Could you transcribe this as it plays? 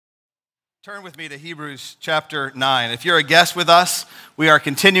Turn with me to Hebrews chapter 9. If you're a guest with us, we are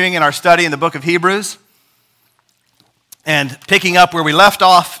continuing in our study in the book of Hebrews and picking up where we left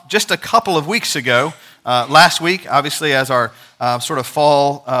off just a couple of weeks ago. Last week, obviously, as our sort of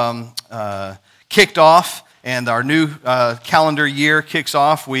fall kicked off and our new calendar year kicks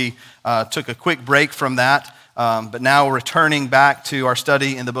off, we took a quick break from that. But now we're returning back to our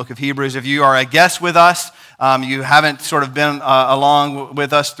study in the book of Hebrews. If you are a guest with us, you haven't sort of been along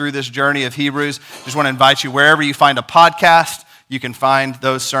with us through this journey of Hebrews, just want to invite you wherever you find a podcast, you can find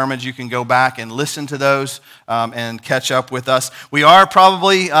those sermons. You can go back and listen to those and catch up with us. We are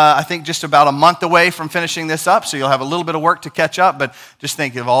probably, I think, just about a month away from finishing this up, so you'll have a little bit of work to catch up, but just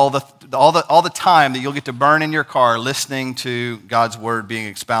think of all the time that you'll get to burn in your car listening to God's word being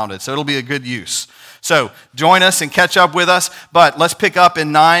expounded. So it'll be a good use. So join us and catch up with us, but let's pick up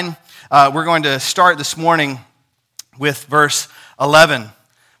in 9. We're going to start this morning with verse 11.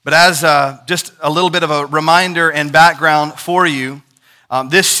 But as just a little bit of a reminder and background for you,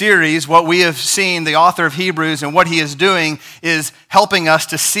 this series, what we have seen, the author of Hebrews and what he is doing is helping us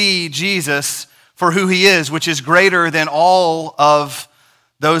to see Jesus for who he is, which is greater than all of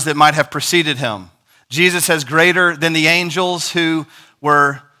those that might have preceded him. Jesus is greater than the angels who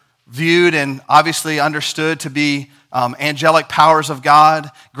were viewed and obviously understood to be angelic powers of God,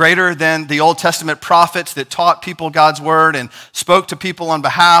 greater than the Old Testament prophets that taught people God's word and spoke to people on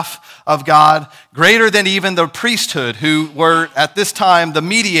behalf of God, greater than even the priesthood who were at this time the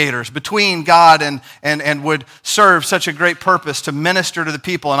mediators between God and would serve such a great purpose to minister to the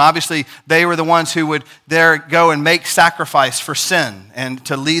people. And obviously they were the ones who would there go and make sacrifice for sin and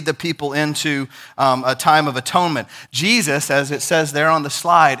to lead the people into a time of atonement. Jesus, as it says there on the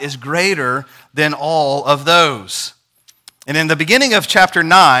slide, is greater than all of those. And in the beginning of chapter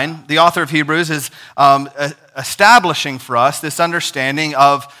 9, the author of Hebrews is establishing for us this understanding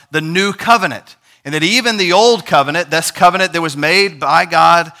of the new covenant. And that even the old covenant, this covenant that was made by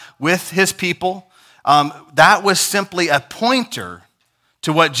God with his people, that was simply a pointer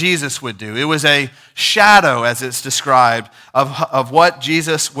to what Jesus would do. It was a shadow, as it's described, of what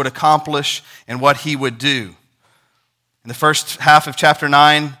Jesus would accomplish and what he would do. In the first half of chapter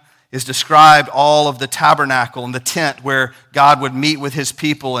 9, is described all of the tabernacle and the tent where God would meet with his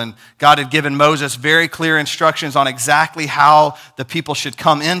people, and God had given Moses very clear instructions on exactly how the people should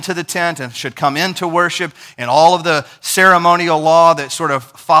come into the tent and should come into worship and all of the ceremonial law that sort of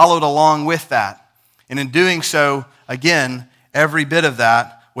followed along with that. And in doing so, again, every bit of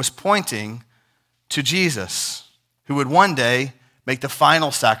that was pointing to Jesus, who would one day make the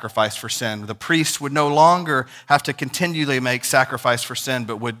final sacrifice for sin. The priest would no longer have to continually make sacrifice for sin,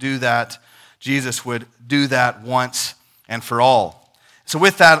 but would do that. Jesus would do that once and for all. So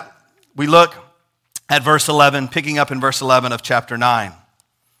with that, we look at verse 11, picking up in verse 11 of chapter 9.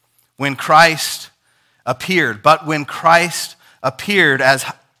 When Christ appeared as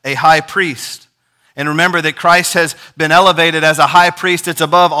a high priest. And remember that Christ has been elevated as a high priest. It's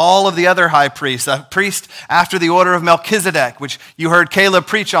above all of the other high priests. A priest after the order of Melchizedek, which you heard Caleb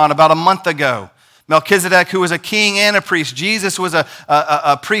preach on about a month ago. Melchizedek, who was a king and a priest. Jesus was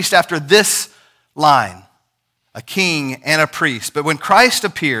a priest after this line. A king and a priest. But when Christ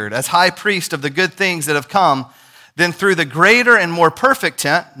appeared as high priest of the good things that have come, then through the greater and more perfect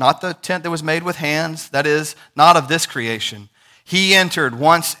tent, not the tent that was made with hands, that is, not of this creation, he entered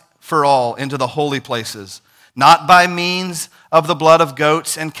once for all into the holy places, not by means of the blood of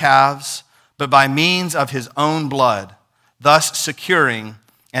goats and calves, but by means of his own blood, thus securing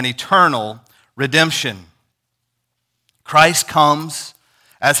an eternal redemption. Christ comes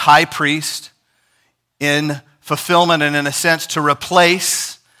as high priest in fulfillment and in a sense to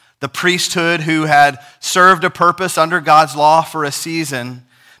replace the priesthood who had served a purpose under God's law for a season.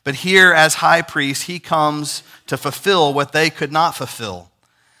 But here as high priest, he comes to fulfill what they could not fulfill.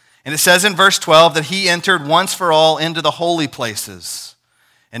 And it says in verse 12 that he entered once for all into the holy places,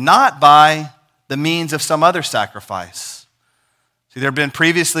 and not by the means of some other sacrifice. See, there had been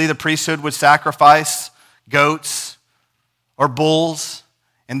previously the priesthood would sacrifice goats or bulls,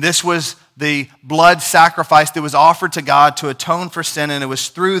 and this was the blood sacrifice that was offered to God to atone for sin, and it was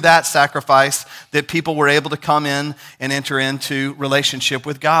through that sacrifice that people were able to come in and enter into relationship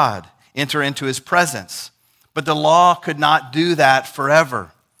with God, enter into his presence. But the law could not do that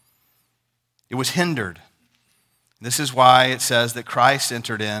forever. It was hindered. This is why it says that Christ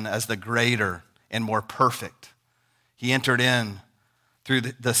entered in as the greater and more perfect. He entered in through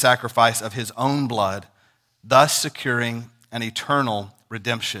the sacrifice of his own blood, thus securing an eternal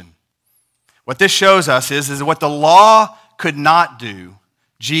redemption. What this shows us is what the law could not do,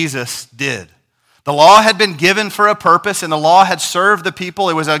 Jesus did. The law had been given for a purpose, and the law had served the people.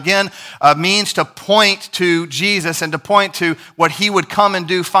 It was, again, a means to point to Jesus and to point to what he would come and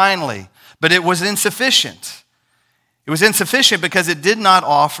do finally. But it was insufficient. It was insufficient because it did not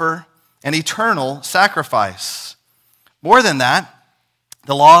offer an eternal sacrifice. More than that,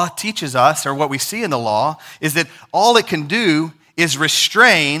 the law teaches us, or what we see in the law, is that all it can do is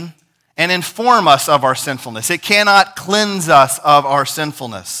restrain and inform us of our sinfulness. It cannot cleanse us of our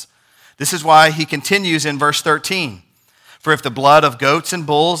sinfulness. This is why he continues in verse 13. For if the blood of goats and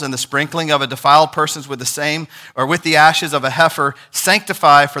bulls and the sprinkling of a defiled person with the same, or with the ashes of a heifer,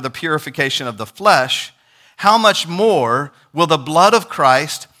 sanctify for the purification of the flesh, how much more will the blood of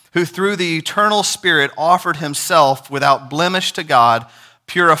Christ, who through the eternal Spirit offered himself without blemish to God,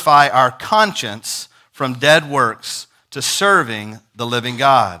 purify our conscience from dead works to serving the living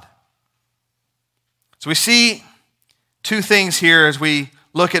God? So we see two things here as we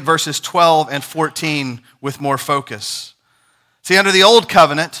look at verses 12 and 14 with more focus. See, under the old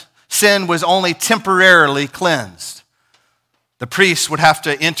covenant, sin was only temporarily cleansed. The priests would have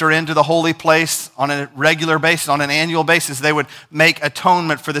to enter into the holy place on a regular basis, on an annual basis. They would make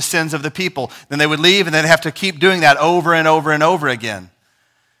atonement for the sins of the people. Then they would leave, and they'd have to keep doing that over and over and over again.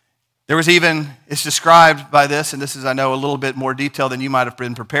 There was even, it's described by this, and this is, I know, a little bit more detail than you might have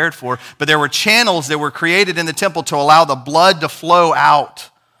been prepared for, but there were channels that were created in the temple to allow the blood to flow out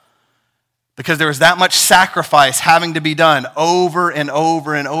because there was that much sacrifice having to be done over and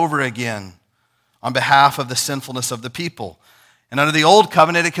over and over again on behalf of the sinfulness of the people. And under the old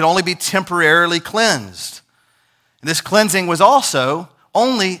covenant, it could only be temporarily cleansed. And this cleansing was also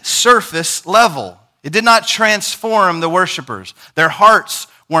only surface level. It did not transform the worshipers. Their hearts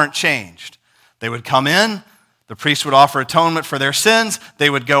weren't changed. They would come in, the priest would offer atonement for their sins, they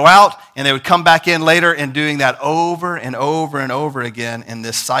would go out, and they would come back in later and doing that over and over and over again in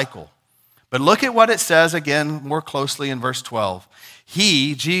this cycle. But look at what it says again more closely in verse 12.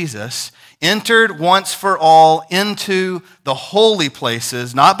 He, Jesus, entered once for all into the holy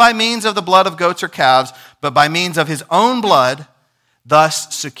places, not by means of the blood of goats or calves, but by means of his own blood,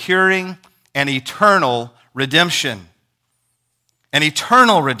 thus securing an eternal redemption. An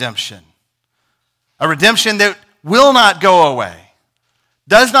eternal redemption. A redemption that will not go away.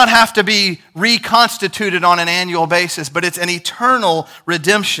 Does not have to be reconstituted on an annual basis, but it's an eternal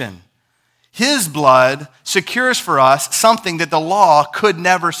redemption. His blood secures for us something that the law could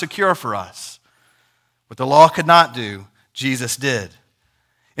never secure for us. What the law could not do, Jesus did.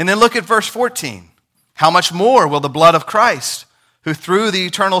 And then look at verse 14. How much more will the blood of Christ, who through the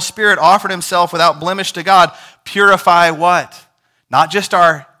eternal Spirit offered himself without blemish to God, purify what? Not just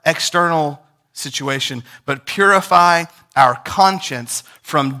our external situation, but purify our conscience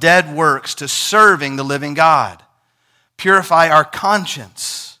from dead works to serving the living God. Purify our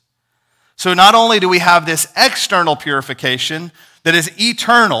conscience. So not only do we have this external purification that is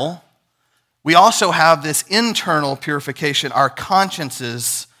eternal, we also have this internal purification. Our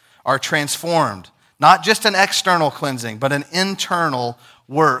consciences are transformed. Not just an external cleansing, but an internal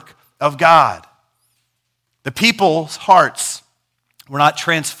work of God. The people's hearts were not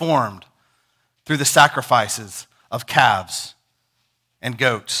transformed through the sacrifices of calves and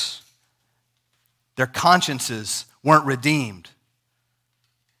goats. Their consciences weren't redeemed.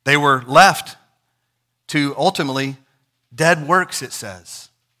 They were left to ultimately dead works, it says.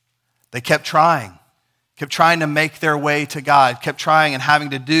 They kept trying to make their way to God, kept trying and having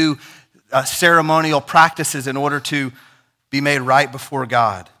to do ceremonial practices in order to be made right before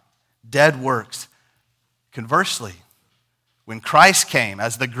God. Dead works. Conversely, when Christ came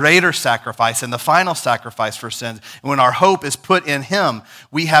as the greater sacrifice and the final sacrifice for sins, and when our hope is put in him,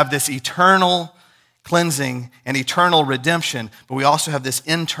 we have this eternal cleansing and eternal redemption, but we also have this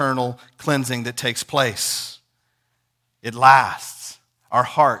internal cleansing that takes place. It lasts. Our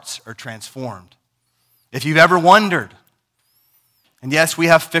hearts are transformed. If you've ever wondered, and yes, we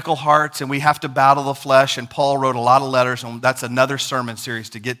have fickle hearts and we have to battle the flesh, and Paul wrote a lot of letters, and that's another sermon series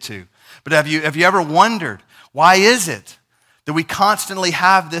to get to. But have you ever wondered, why is it that we constantly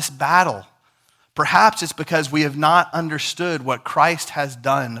have this battle? Perhaps it's because we have not understood what Christ has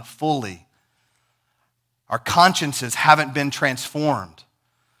done fully. Our consciences haven't been transformed.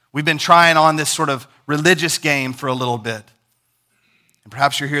 We've been trying on this sort of religious game for a little bit. And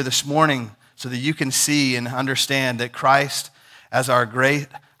perhaps you're here this morning so that you can see and understand that Christ, as our great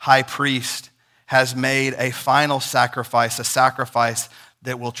high priest, has made a final sacrifice, a sacrifice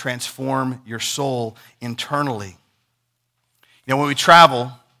that will transform your soul internally. You know, when we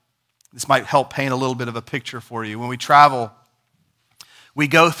travel, this might help paint a little bit of a picture for you. When we travel, we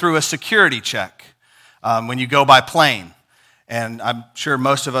go through a security check when you go by plane. And I'm sure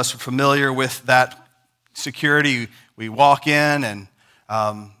most of us are familiar with that security. We walk in and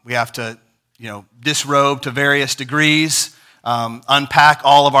we have to, disrobe to various degrees, unpack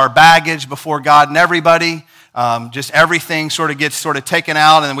all of our baggage before God and everybody. Just everything sort of gets taken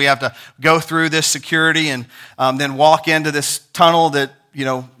out, and then we have to go through this security and then walk into this tunnel that,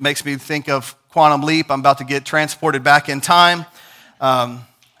 makes me think of Quantum Leap. I'm about to get transported back in time. Man,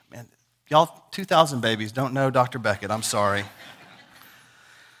 y'all 2,000 babies don't know Dr. Beckett. I'm sorry.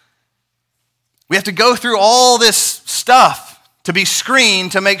 We have to go through all this stuff to be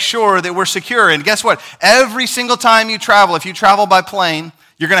screened to make sure that we're secure. And guess what? Every single time you travel, if you travel by plane,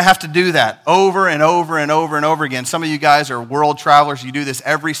 you're going to have to do that over and over and over and over again. Some of you guys are world travelers. You do this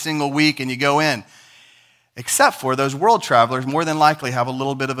every single week and you go in. Except for those world travelers more than likely have a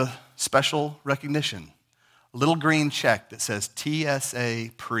little bit of a special recognition. A little green check that says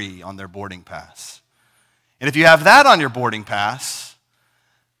TSA Pre on their boarding pass. And if you have that on your boarding pass,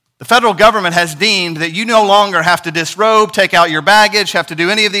 the federal government has deemed that you no longer have to disrobe, take out your baggage, have to do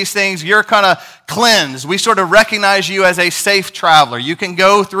any of these things. You're kind of cleansed. We sort of recognize you as a safe traveler. You can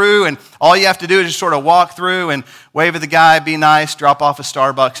go through, and all you have to do is just sort of walk through and wave at the guy, be nice, drop off a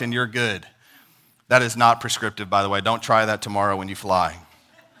Starbucks, and you're good. That is not prescriptive, by the way. Don't try that tomorrow when you fly.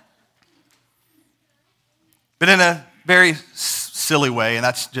 But in a very silly way, and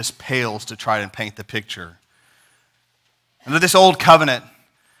that's just pales to try and paint the picture. Under this old covenant,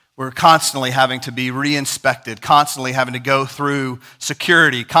 we're constantly having to be re-inspected, constantly having to go through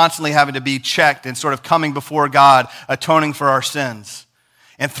security, constantly having to be checked and sort of coming before God, atoning for our sins.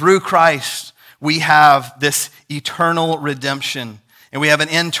 And through Christ, we have this eternal redemption, and we have an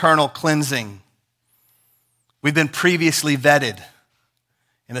internal cleansing. We've been previously vetted,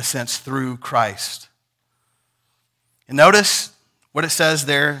 in a sense, through Christ. And notice what it says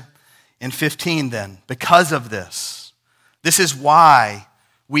there in 15 then. Because of this, this is why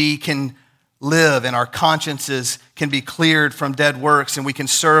we can live and our consciences can be cleared from dead works and we can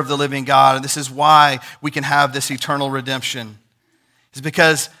serve the living God. And this is why we can have this eternal redemption. It's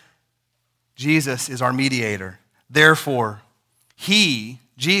because Jesus is our mediator. Therefore, he,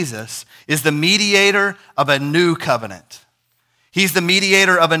 Jesus, is the mediator of a new covenant. He's the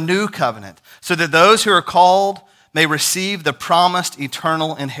mediator of a new covenant so that those who are called may receive the promised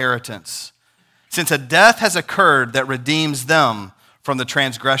eternal inheritance. Since a death has occurred that redeems them from the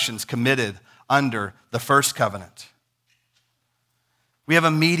transgressions committed under the first covenant. We have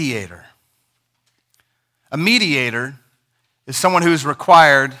a mediator. A mediator is someone who is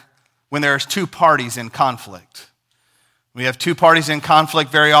required when there's two parties in conflict. We have two parties in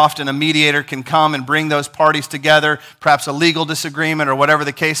conflict. Very often a mediator can come and bring those parties together, perhaps a legal disagreement or whatever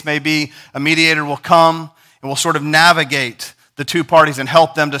the case may be. A mediator will come and will sort of navigate the two parties and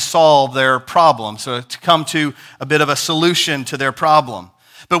help them to solve their problem, so to come to a bit of a solution to their problem.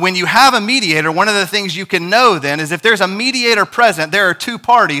 But when you have a mediator, one of the things you can know then is if there's a mediator present, there are two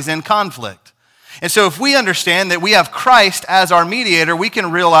parties in conflict. And so if we understand that we have Christ as our mediator, we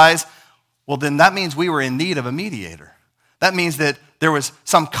can realize, well, then that means we were in need of a mediator. That means that there was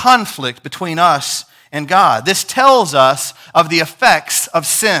some conflict between us and God. This tells us of the effects of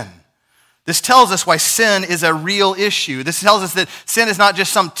sin. This tells us why sin is a real issue. This tells us that sin is not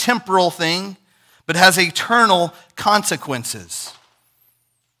just some temporal thing, but has eternal consequences.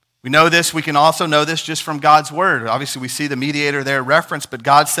 We know this. We can also know this just from God's word. Obviously, we see the mediator there referenced, but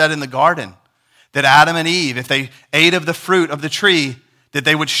God said in the garden that Adam and Eve, if they ate of the fruit of the tree, that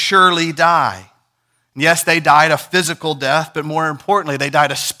they would surely die. And yes, they died a physical death, but more importantly, they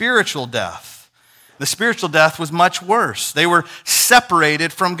died a spiritual death. The spiritual death was much worse. They were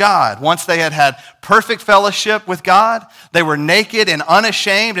separated from God. Once they had had perfect fellowship with God, they were naked and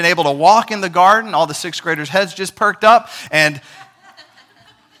unashamed and able to walk in the garden. All the sixth graders' heads just perked up. And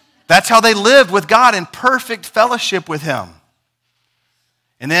that's how they lived with God in perfect fellowship with Him.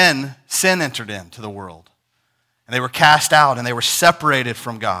 And then sin entered into the world. And they were cast out and they were separated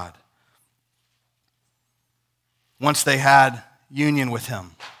from God. Once they had union with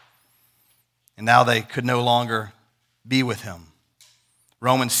Him. And now they could no longer be with Him.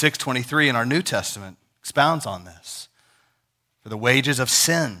 Romans 6:23 in our New Testament expounds on this. For the wages of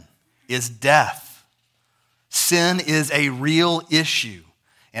sin is death. Sin is a real issue.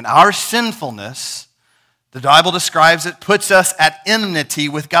 And our sinfulness, the Bible describes it, puts us at enmity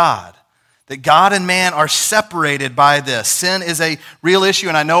with God. That God and man are separated by this. Sin is a real issue,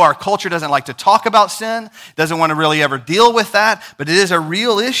 and I know our culture doesn't like to talk about sin, doesn't want to really ever deal with that, but it is a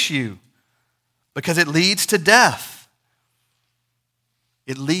real issue. Because it leads to death.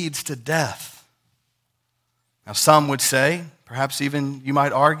 It leads to death. Now, some would say, perhaps even you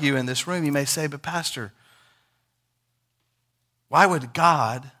might argue in this room, you may say, but Pastor, Why would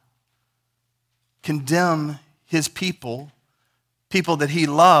God condemn his people that he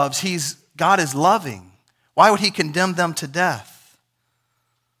loves? God is loving. Why would he condemn them to death?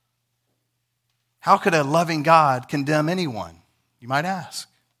 How could a loving God condemn anyone, you might ask?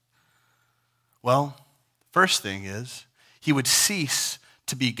 Well, first thing is, he would cease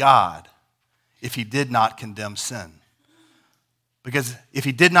to be God if he did not condemn sin. Because if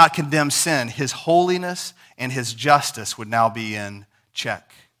he did not condemn sin, his holiness and his justice would now be in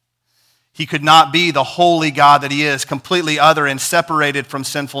check. He could not be the holy God that he is, completely other and separated from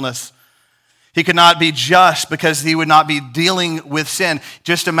sinfulness. He could not be just because he would not be dealing with sin.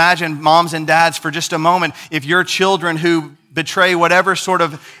 Just imagine, moms and dads, for just a moment, if your children who betray whatever sort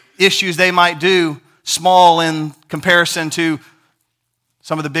of issues they might do, small in comparison to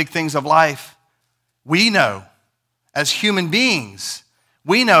some of the big things of life, we know, as human beings,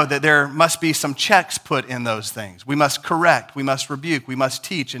 we know that there must be some checks put in those things. We must correct, we must rebuke, we must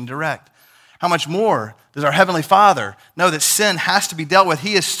teach and direct. How much more does our Heavenly Father know that sin has to be dealt with?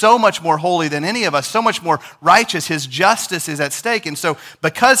 He is so much more holy than any of us, so much more righteous. His justice is at stake. And so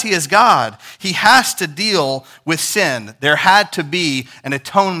because he is God, he has to deal with sin. There had to be an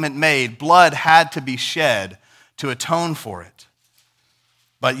atonement made. Blood had to be shed to atone for it.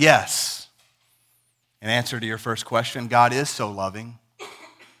 But yes, in answer to your first question, God is so loving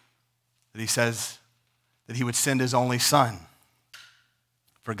that he says that he would send his only Son.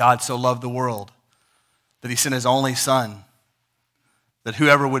 For God so loved the world that he sent his only Son, that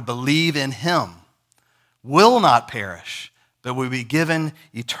whoever would believe in him will not perish, but will be given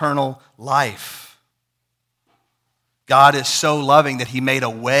eternal life. God is so loving that he made a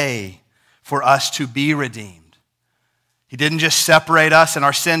way for us to be redeemed. He didn't just separate us, and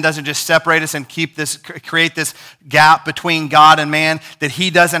our sin doesn't just separate us and create this gap between God and man that he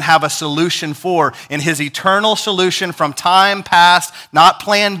doesn't have a solution for. And his eternal solution from time past, not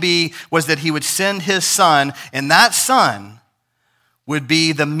plan B, was that he would send his Son, and that Son would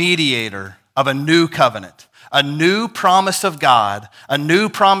be the mediator of a new covenant, a new promise of God,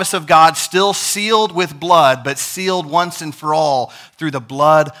 still sealed with blood, but sealed once and for all through the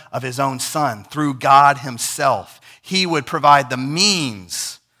blood of his own Son, through God himself. He would provide the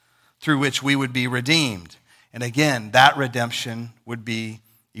means through which we would be redeemed. And again, that redemption would be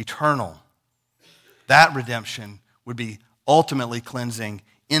eternal. That redemption would be ultimately cleansing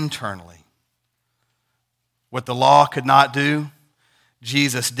internally. What the law could not do,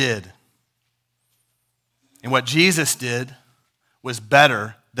 Jesus did. And what Jesus did was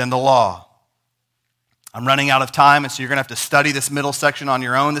better than the law. I'm running out of time, and so you're going to have to study this middle section on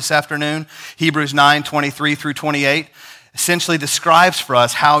your own this afternoon. Hebrews 9:23 through 28 essentially describes for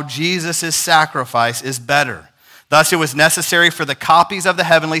us how Jesus' sacrifice is better. Thus, it was necessary for the copies of the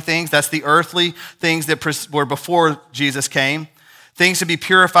heavenly things, that's the earthly things that were before Jesus came, things to be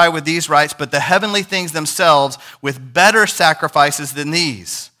purified with these rites, but the heavenly things themselves with better sacrifices than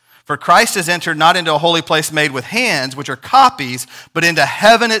these. For Christ has entered not into a holy place made with hands, which are copies, but into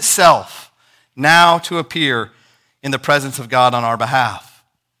heaven itself, now to appear in the presence of God on our behalf.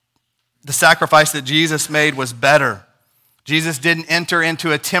 The sacrifice that Jesus made was better. Jesus didn't enter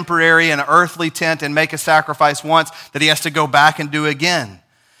into a temporary and earthly tent and make a sacrifice once that he has to go back and do again.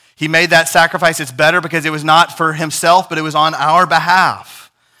 He made that sacrifice. It's better because it was not for himself, but it was on our behalf.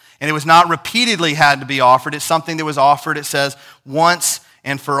 And it was not repeatedly had to be offered. It's something that was offered, it says, once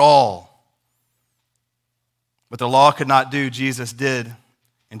and for all. What the law could not do, Jesus did.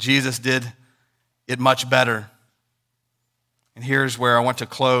 And Jesus did it much better. And here's where I want to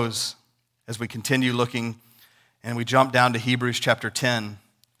close as we continue looking and we jump down to Hebrews chapter 10.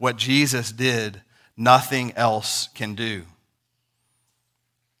 What Jesus did, nothing else can do.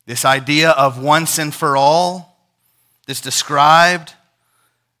 This idea of once and for all that's described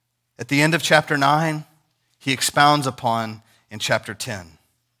at the end of chapter 9, he expounds upon in chapter 10.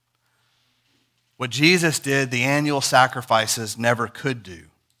 What Jesus did, the annual sacrifices never could do.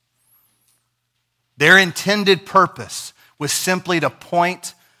 Their intended purpose was simply to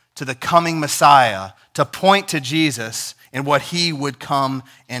point to the coming Messiah, to point to Jesus and what he would come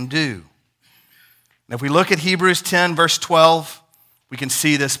and do. And if we look at Hebrews 10, verse 12, we can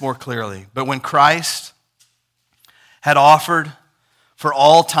see this more clearly. But when Christ had offered for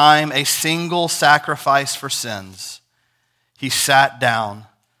all time a single sacrifice for sins, he sat down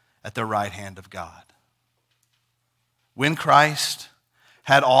at the right hand of God. When Christ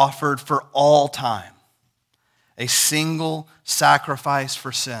had offered for all time a single sacrifice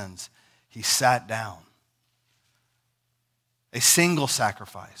for sins, he sat down. A single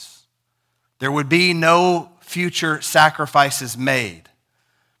sacrifice. There would be no future sacrifices made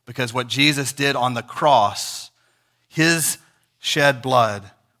because what Jesus did on the cross, his shed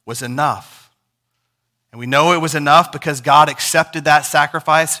blood was enough. And we know it was enough because God accepted that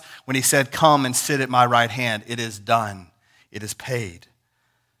sacrifice when he said, "Come and sit at my right hand. It is done. It is paid."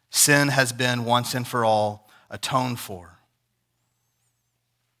 Sin has been once and for all atoned for.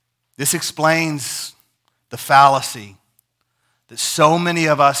 This explains the fallacy that so many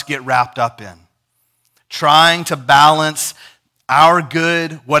of us get wrapped up in, trying to balance our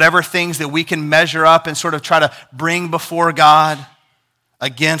good, whatever things that we can measure up and sort of try to bring before God,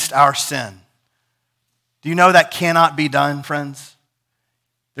 against our sin. Do you know that cannot be done, friends?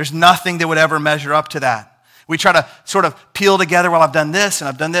 There's nothing that would ever measure up to that. We try to sort of peel together, well, I've done this, and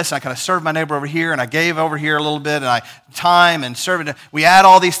I've done this, and I kind of served my neighbor over here, and I gave over here a little bit, and I time and served. We add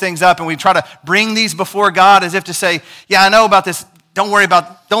all these things up, and we try to bring these before God as if to say, yeah, I know about this. Don't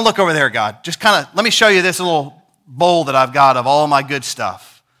look over there, God. Just kind of, let me show you this little bowl that I've got of all my good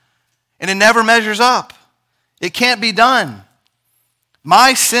stuff. And it never measures up. It can't be done.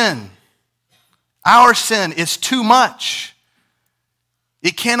 My sin, our sin is too much.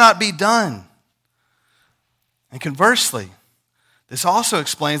 It cannot be done. And conversely, this also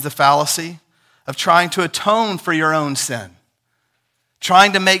explains the fallacy of trying to atone for your own sin,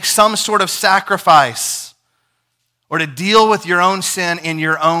 trying to make some sort of sacrifice or to deal with your own sin in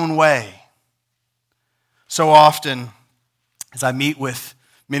your own way. So often, as I meet with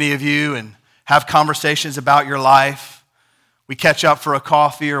many of you and have conversations about your life, we catch up for a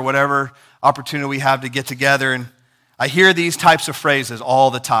coffee or whatever opportunity we have to get together, and I hear these types of phrases all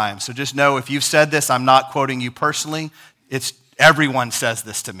the time. So just know if you've said this, I'm not quoting you personally. It's everyone says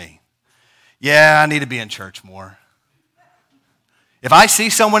this to me. Yeah, I need to be in church more. If I see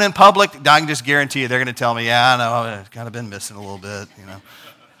someone in public, I can just guarantee you they're going to tell me, yeah, I know, I've kind of been missing a little bit, you know.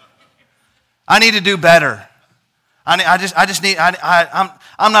 I need to do better. I'm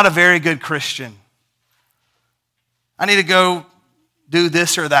not a very good Christian. I need to go do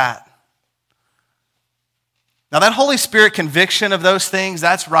this or that. Now that Holy Spirit conviction of those things,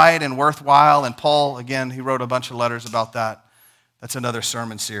 that's right and worthwhile. And Paul, again, he wrote a bunch of letters about that. That's another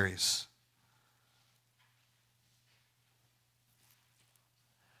sermon series.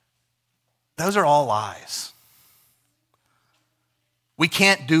 Those are all lies. We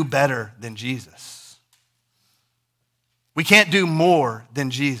can't do better than Jesus. We can't do more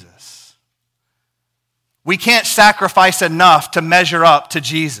than Jesus. We can't sacrifice enough to measure up to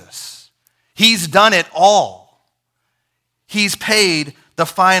Jesus. He's done it all. He's paid the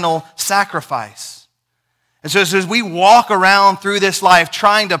final sacrifice. And so as we walk around through this life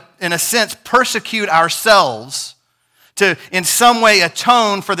trying to, in a sense, persecute ourselves to in some way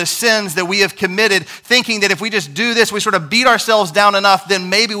atone for the sins that we have committed, thinking that if we just do this, we sort of beat ourselves down enough, then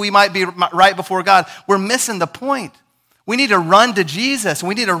maybe we might be right before God, we're missing the point. We need to run to Jesus, and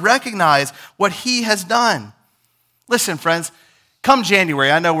we need to recognize what he has done. Listen, friends, come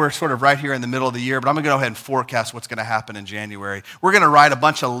January, I know we're sort of right here in the middle of the year, but I'm going to go ahead and forecast what's going to happen in January. We're going to write a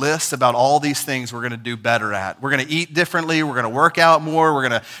bunch of lists about all these things we're going to do better at. We're going to eat differently. We're going to work out more. We're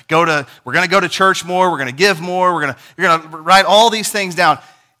going to go to church more. We're going to give more. You're going to write all these things down.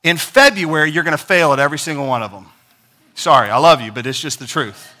 In February, you're going to fail at every single one of them. Sorry, I love you, but it's just the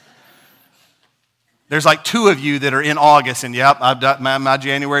truth. There's like 2 of you that are in August, and yep, my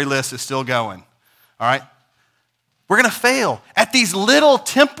January list is still going. All right? We're going to fail at these little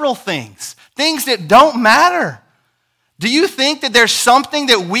temporal things that don't matter. Do you think that there's something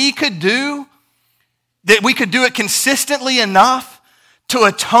that we could do it consistently enough to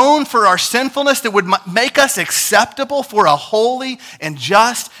atone for our sinfulness that would make us acceptable for a holy and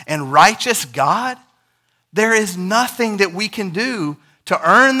just and righteous God? There is nothing that we can do to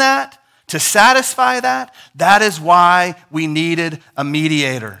earn that, to satisfy that. That is why we needed a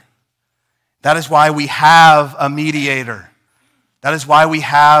mediator. That is why we have a mediator. That is why we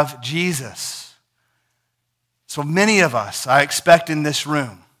have Jesus. So many of us, I expect in this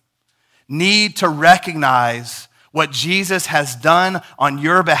room, need to recognize what Jesus has done on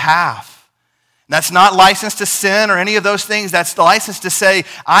your behalf. That's not license to sin or any of those things. That's the license to say,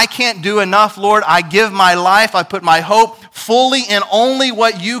 I can't do enough, Lord. I give my life. I put my hope fully in only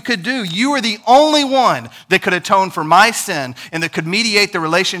what you could do. You are the only one that could atone for my sin and that could mediate the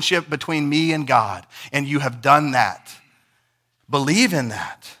relationship between me and God. And you have done that. Believe in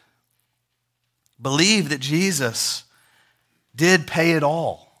that. Believe that Jesus did pay it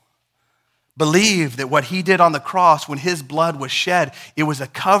all. Believe that what he did on the cross when his blood was shed, it was a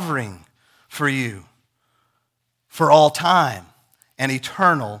covering for you for all time and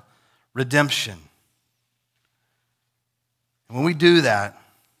eternal redemption. And when we do that,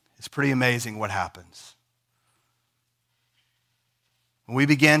 it's pretty amazing what happens. When we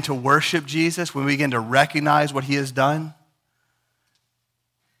begin to worship Jesus, when we begin to recognize what he has done,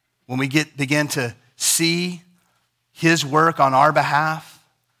 when we begin to see his work on our behalf,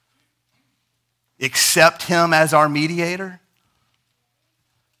 accept him as our mediator,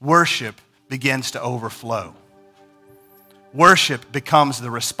 worship begins to overflow. Worship becomes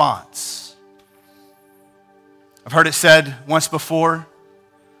the response. I've heard it said once before,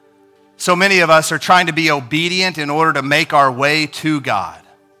 so many of us are trying to be obedient in order to make our way to God.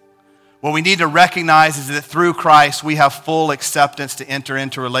 What we need to recognize is that through Christ, we have full acceptance to enter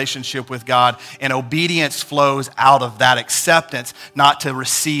into relationship with God, and obedience flows out of that acceptance, not to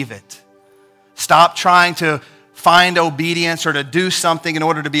receive it. Stop trying to find obedience or to do something in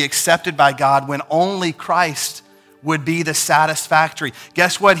order to be accepted by God when only Christ would be the satisfactory.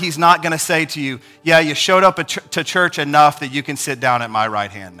 Guess what he's not going to say to you? Yeah, you showed up to church enough that you can sit down at my right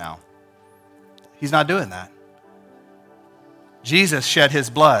hand now. He's not doing that. Jesus shed his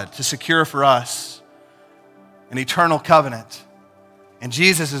blood to secure for us an eternal covenant. And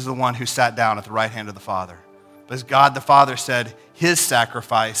Jesus is the one who sat down at the right hand of the Father. Because God the Father said, his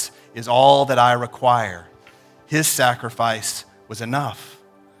sacrifice is all that I require. His sacrifice was enough.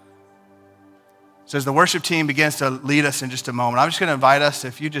 So as the worship team begins to lead us in just a moment, I'm just going to invite us,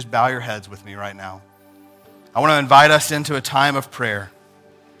 if you just bow your heads with me right now. I want to invite us into a time of prayer.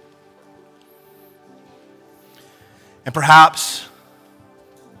 And perhaps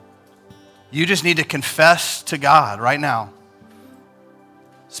you just need to confess to God right now.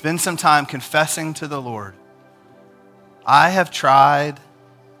 Spend some time confessing to the Lord. I have tried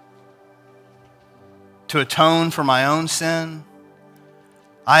to atone for my own sin.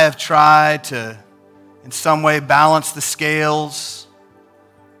 I have tried to, in some way, balance the scales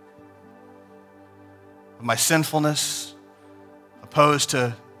of my sinfulness opposed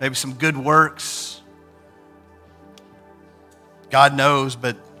to maybe some good works. God knows,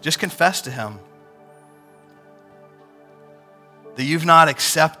 but just confess to him that you've not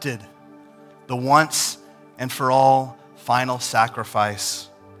accepted the once and for all final sacrifice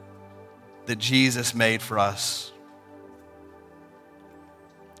that Jesus made for us.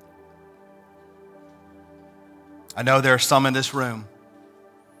 I know there are some in this room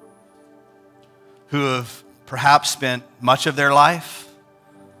who have perhaps spent much of their life,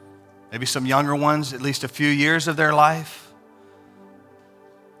 maybe some younger ones, at least a few years of their life,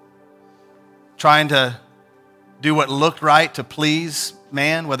 trying to do what looked right to please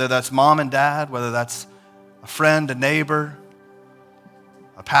man, whether that's mom and dad, whether that's a friend, a neighbor,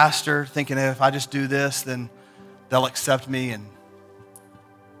 a pastor, thinking if I just do this, then they'll accept me. And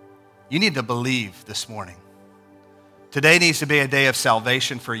you need to believe this morning. Today needs to be a day of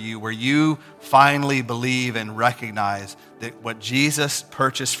salvation for you, where you finally believe and recognize that what Jesus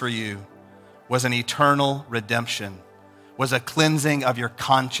purchased for you was an eternal redemption, was a cleansing of your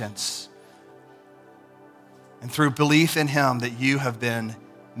conscience. And through belief in him that you have been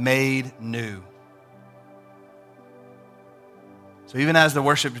made new. So even as the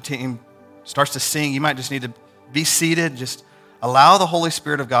worship team starts to sing, you might just need to be seated. Just allow the Holy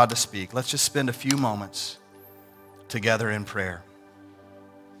Spirit of God to speak. Let's just spend a few moments together in prayer.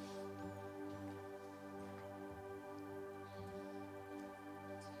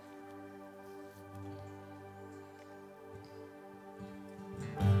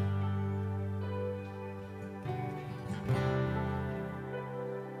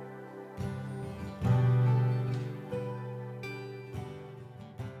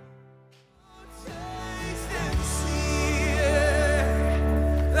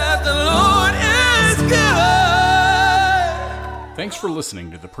 Thanks for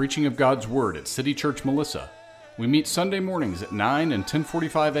listening to the preaching of God's Word at City Church Melissa. We meet Sunday mornings at 9 and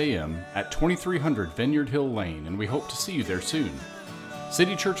 10:45 a.m. at 2300 Vineyard Hill Lane, and we hope to see you there soon.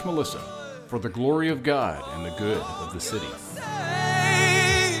 City Church Melissa, for the glory of God and the good of the city.